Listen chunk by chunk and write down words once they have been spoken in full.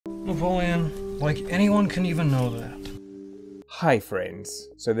Napoleon, like anyone can even know that. Hi friends,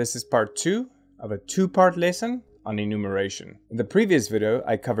 so this is part 2 of a 2-part lesson on enumeration. In the previous video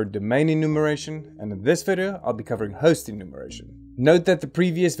I covered domain enumeration, and in this video I'll be covering host enumeration. Note that the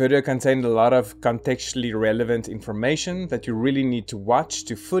previous video contained a lot of contextually relevant information that you really need to watch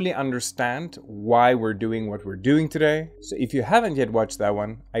to fully understand why we're doing what we're doing today. So if you haven't yet watched that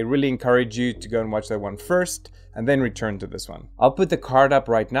one, I really encourage you to go and watch that one first and then return to this one. I'll put the card up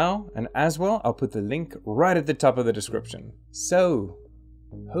right now, and as well I'll put the link right at the top of the description. So,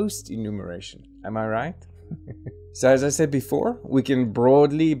 host enumeration, am I right? So as I said before, we can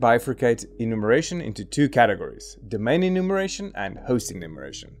broadly bifurcate enumeration into 2 categories: domain enumeration and host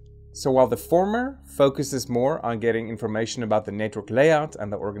enumeration. So while the former focuses more on getting information about the network layout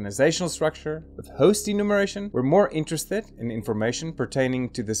and the organizational structure, with host enumeration, we're more interested in information pertaining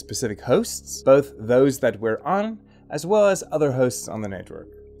to the specific hosts, both those that we're on, as well as other hosts on the network.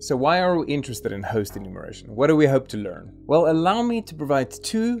 So why are we interested in host enumeration? What do we hope to learn? Well, allow me to provide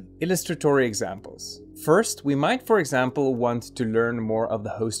 2 illustratory examples. First, we might, for example, want to learn more of the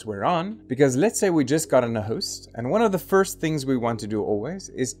host we're on, because let's say we just got on a host, and one of the first things we want to do always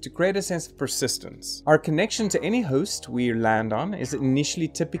is to create a sense of persistence. Our connection to any host we land on is initially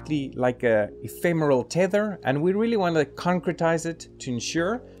typically like a ephemeral tether, and we really want to concretize it to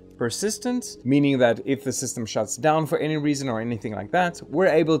ensure persistence, meaning that if the system shuts down for any reason or anything like that, we're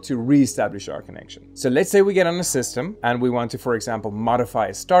able to re-establish our connection. So let's say we get on a system and we want to, for example, modify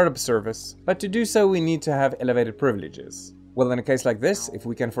a startup service, but to do so we need to have elevated privileges. Well, in a case like this, if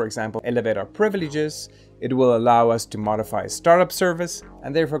we can, for example, elevate our privileges, it will allow us to modify a startup service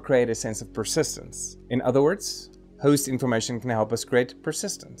and therefore create a sense of persistence. In other words, host information can help us create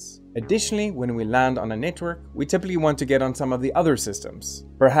persistence. Additionally, when we land on a network, we typically want to get on some of the other systems.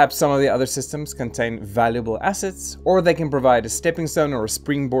 Perhaps some of the other systems contain valuable assets, or they can provide a stepping stone or a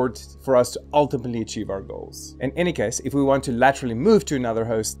springboard for us to ultimately achieve our goals. In any case, if we want to laterally move to another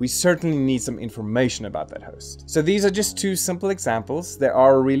host, we certainly need some information about that host. So these are just 2 simple examples. There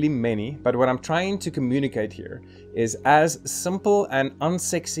are really many, but what I'm trying to communicate here is, as simple and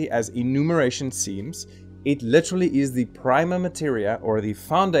unsexy as enumeration seems, it literally is the prima materia, or the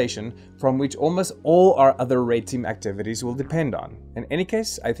foundation, from which almost all our other red team activities will depend on. In any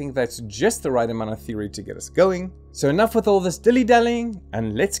case, I think that's just the right amount of theory to get us going. So enough with all this dilly-dallying,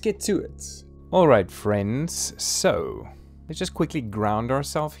 and let's get to it. Alright friends, so let's just quickly ground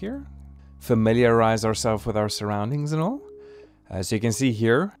ourselves here, familiarize ourselves with our surroundings and all. So you can see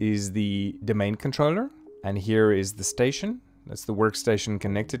here is the domain controller, and here is the station. That's the workstation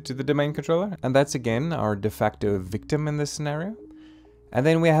connected to the domain controller, and that's again our de facto victim in this scenario. And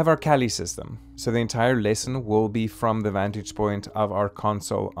then we have our Kali system. So the entire lesson will be from the vantage point of our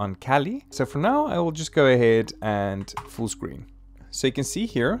console on Kali. So for now, I will just go ahead and full screen. So you can see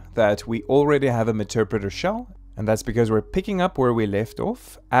here that we already have a meterpreter shell, and that's because we're picking up where we left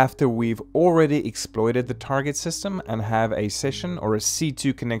off after we've already exploited the target system and have a session or a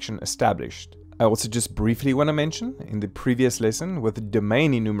C2 connection established. I also just briefly want to mention, in the previous lesson with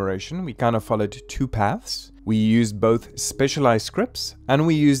domain enumeration, we kind of followed 2 paths. We used both specialized scripts, and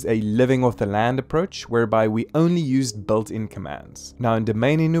we used a living off the land approach, whereby we only used built-in commands. Now in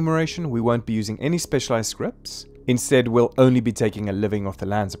domain enumeration, we won't be using any specialized scripts. Instead, we'll only be taking a living off the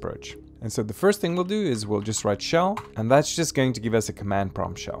lands approach. And so the first thing we'll do is we'll just write shell, and that's just going to give us a command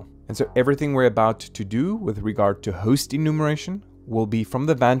prompt shell. And so everything we're about to do with regard to host enumeration will be from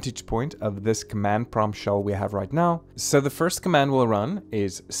the vantage point of this command prompt shell we have right now. So the first command we'll run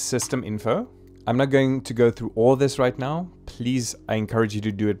is system info. I'm not going to go through all this right now. Please, I encourage you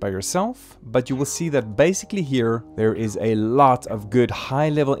to do it by yourself. But you will see that basically here, there is a lot of good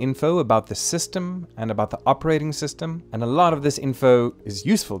high-level info about the system and about the operating system. And a lot of this info is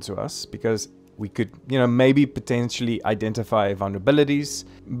useful to us because we could, maybe potentially identify vulnerabilities,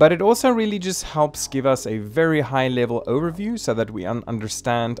 but it also really just helps give us a very high level overview so that we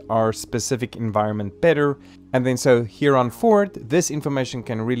understand our specific environment better. And then so here on forward, this information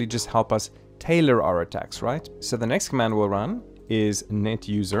can really just help us tailor our attacks, right? So the next command we'll run is net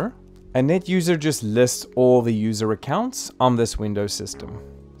user. And net user just lists all the user accounts on this Windows system.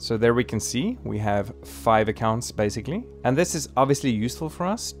 So there we can see we have 5 accounts basically. And this is obviously useful for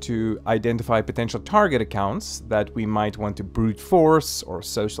us to identify potential target accounts that we might want to brute force or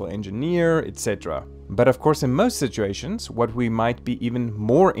social engineer, etc. But of course, in most situations, what we might be even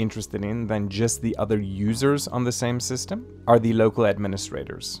more interested in than just the other users on the same system are the local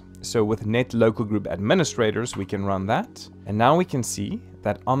administrators. So with net local group administrators, we can run that. And now we can see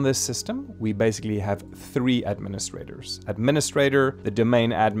that on this system, we basically have 3 administrators: administrator, the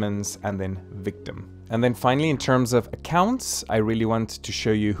domain admins, and then victim. And then finally, in terms of accounts, I really want to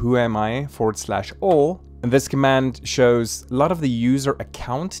show you whoami/all. And this command shows a lot of the user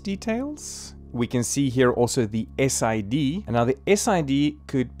account details. We can see here also the SID. And now the SID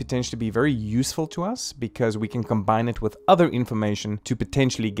could potentially be very useful to us because we can combine it with other information to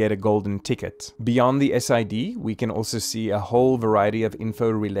potentially get a golden ticket. Beyond the SID, we can also see a whole variety of info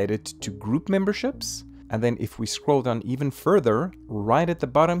related to group memberships. And then if we scroll down even further, right at the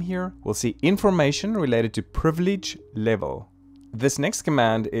bottom here, we'll see information related to privilege level. This next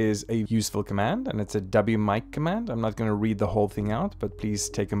command is a useful command, and it's a wmic command. I'm not going to read the whole thing out, but please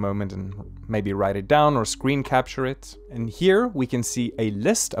take a moment and maybe write it down or screen capture it. And here we can see a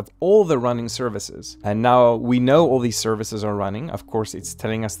list of all the running services. And now we know all these services are running. Of course, it's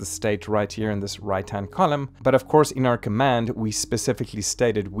telling us the state right here in this right-hand column. But of course, in our command, we specifically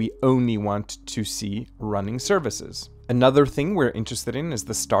stated we only want to see running services. Another thing we're interested in is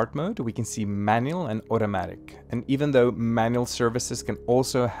the start mode. We can see manual and automatic. And even though manual services can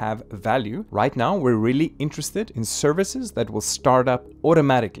also have value, right now we're really interested in services that will start up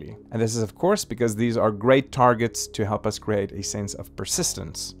automatically. And this is of course because these are great targets to help us create a sense of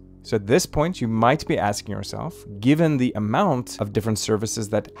persistence. So at this point, you might be asking yourself, given the amount of different services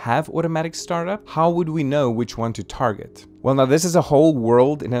that have automatic startup, how would we know which one to target? Well, now this is a whole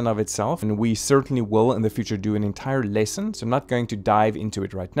world in and of itself, and we certainly will in the future do an entire lesson, so I'm not going to dive into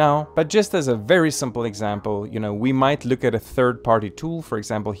it right now. But just as a very simple example, we might look at a third-party tool, for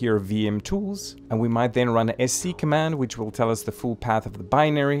example here VM tools, and we might then run a sc command, which will tell us the full path of the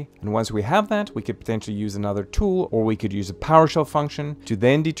binary. And once we have that, we could potentially use another tool, or we could use a PowerShell function to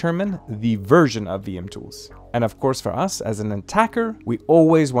then determine the version of VM tools. And of course, for us as an attacker, we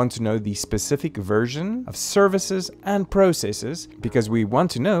always want to know the specific version of services and processes because we want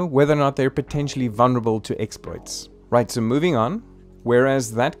to know whether or not they're potentially vulnerable to exploits. Right, so moving on.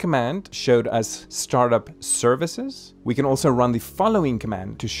 Whereas that command showed us startup services, we can also run the following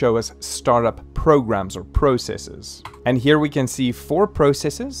command to show us startup programs or processes. And here we can see 4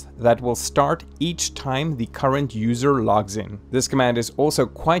 processes that will start each time the current user logs in. This command is also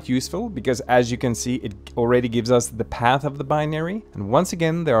quite useful because, as you can see, it already gives us the path of the binary. And once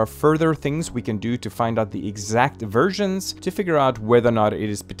again, there are further things we can do to find out the exact versions to figure out whether or not it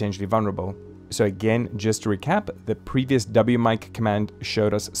is potentially vulnerable. So again, just to recap, the previous wmic command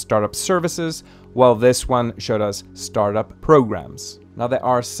showed us startup services, while this one showed us startup programs. Now there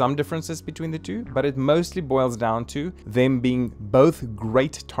are some differences between the two, but it mostly boils down to them being both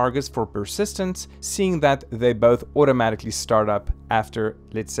great targets for persistence, seeing that they both automatically start up after,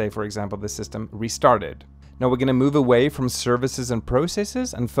 let's say, for example, the system restarted. Now we're going to move away from services and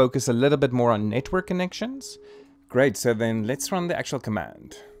processes and focus a little bit more on network connections. Great, so then let's run the actual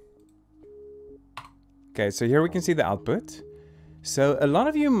command. Okay, so here we can see the output. So a lot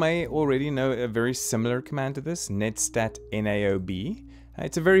of you may already know a very similar command to this, netstat naob.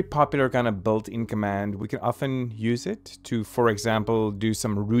 It's a very popular kind of built-in command. We can often use it to, for example, do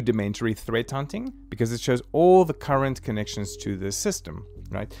some rudimentary threat hunting because it shows all the current connections to the system,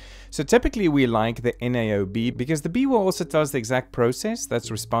 right? So typically we like the naob because the B will also tell us the exact process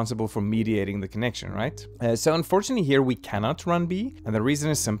that's responsible for mediating the connection, right? So unfortunately here we cannot run B, and the reason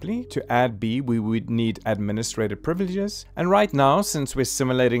is simply to add B we would need administrative privileges, and right now, since we're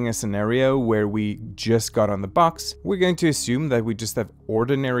simulating a scenario where we just got on the box, we're going to assume that we just have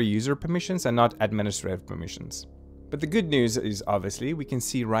ordinary user permissions and not administrative permissions. But the good news is obviously we can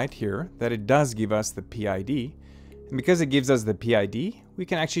see right here that it does give us the PID. And because it gives us the PID, we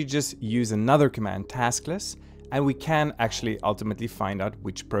can actually just use another command, taskless, and we can actually ultimately find out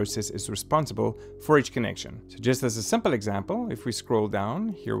which process is responsible for each connection. So just as a simple example, if we scroll down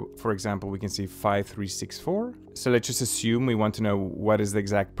here, for example, we can see 5364. So let's just assume we want to know what is the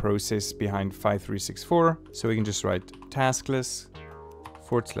exact process behind 5364. So we can just write taskless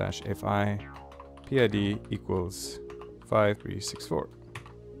 /fi PID equals 5364.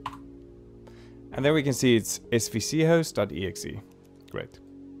 And then we can see it's svchost.exe. Great.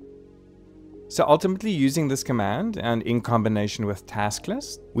 So ultimately, using this command and in combination with task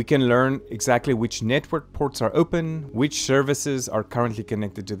list, we can learn exactly which network ports are open, which services are currently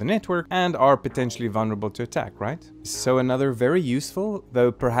connected to the network and are potentially vulnerable to attack, right? So another very useful,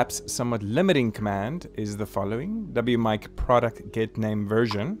 though perhaps somewhat limiting command is the following: wmic product get name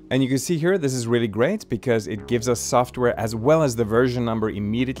version. And you can see here, this is really great because it gives us software as well as the version number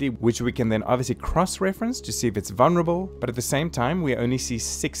immediately, which we can then obviously cross-reference to see if it's vulnerable. But at the same time, we only see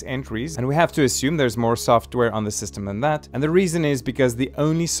 6 entries, and we have to assume there's more software on the system than that. And the reason is because the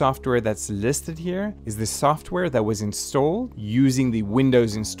only software that's listed here is the software that was installed using the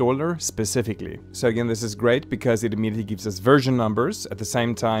Windows installer specifically. So again, this is great because it immediately gives us version numbers. At the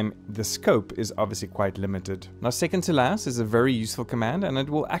same time, the scope is obviously quite limited. Now, second to last is a very useful command, and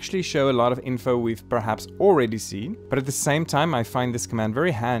it will actually show a lot of info we've perhaps already seen. But at the same time, I find this command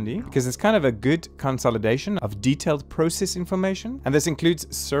very handy because it's kind of a good consolidation of detailed process information. And this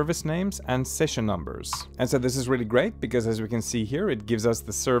includes service names and session numbers. And so this is really great because, as we can see here, it gives us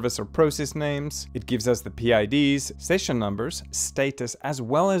the service or process names, it gives us the PIDs, session numbers, status, as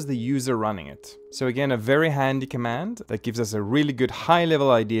well as the user running it. So again, a very handy command that gives us a really good high-level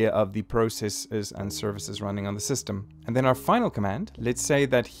idea of the processes and services running on the system. And then our final command, let's say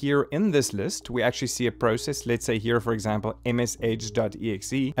that here in this list, we actually see a process, let's say here, for example,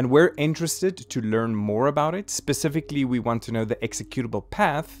 msh.exe, and we're interested to learn more about it. Specifically, we want to know the executable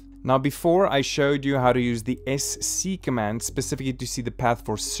path. Now, before I showed you how to use the sc command specifically to see the path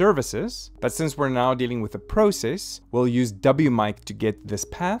for services, but since we're now dealing with a process, we'll use wmic to get this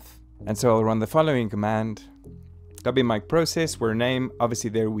path. And so I'll run the following command: wmic process, where name, obviously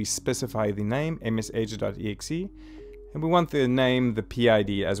there we specify the name, msh.exe, and we want the name, the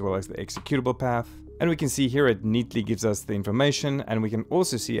PID, as well as the executable path. And we can see here it neatly gives us the information, and we can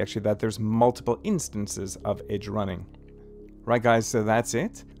also see actually that there's multiple instances of Edge running. Right guys, so that's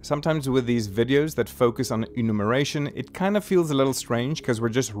it. Sometimes with these videos that focus on enumeration, it kind of feels a little strange because we're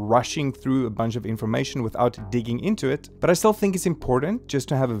just rushing through a bunch of information without digging into it. But I still think it's important just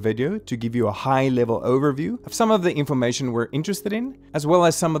to have a video to give you a high-level overview of some of the information we're interested in, as well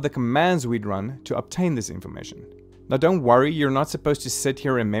as some of the commands we'd run to obtain this information. Now don't worry, you're not supposed to sit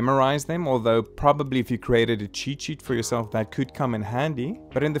here and memorize them, although probably if you created a cheat sheet for yourself that could come in handy.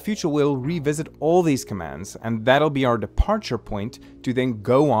 But in the future we'll revisit all these commands, and that'll be our departure point to then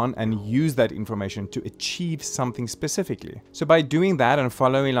go on and use that information to achieve something specifically. So by doing that and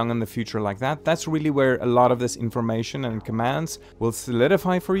following along in the future like that, that's really where a lot of this information and commands will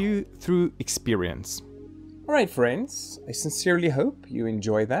solidify for you through experience. Alright friends, I sincerely hope you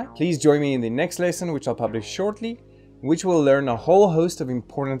enjoy that. Please join me in the next lesson, which I'll publish shortly, which will learn a whole host of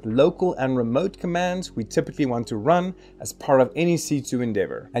important local and remote commands we typically want to run as part of any C2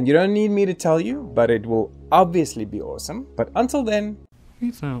 endeavor. And you don't need me to tell you, but it will obviously be awesome. But until then,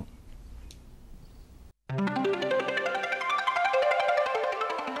 peace out.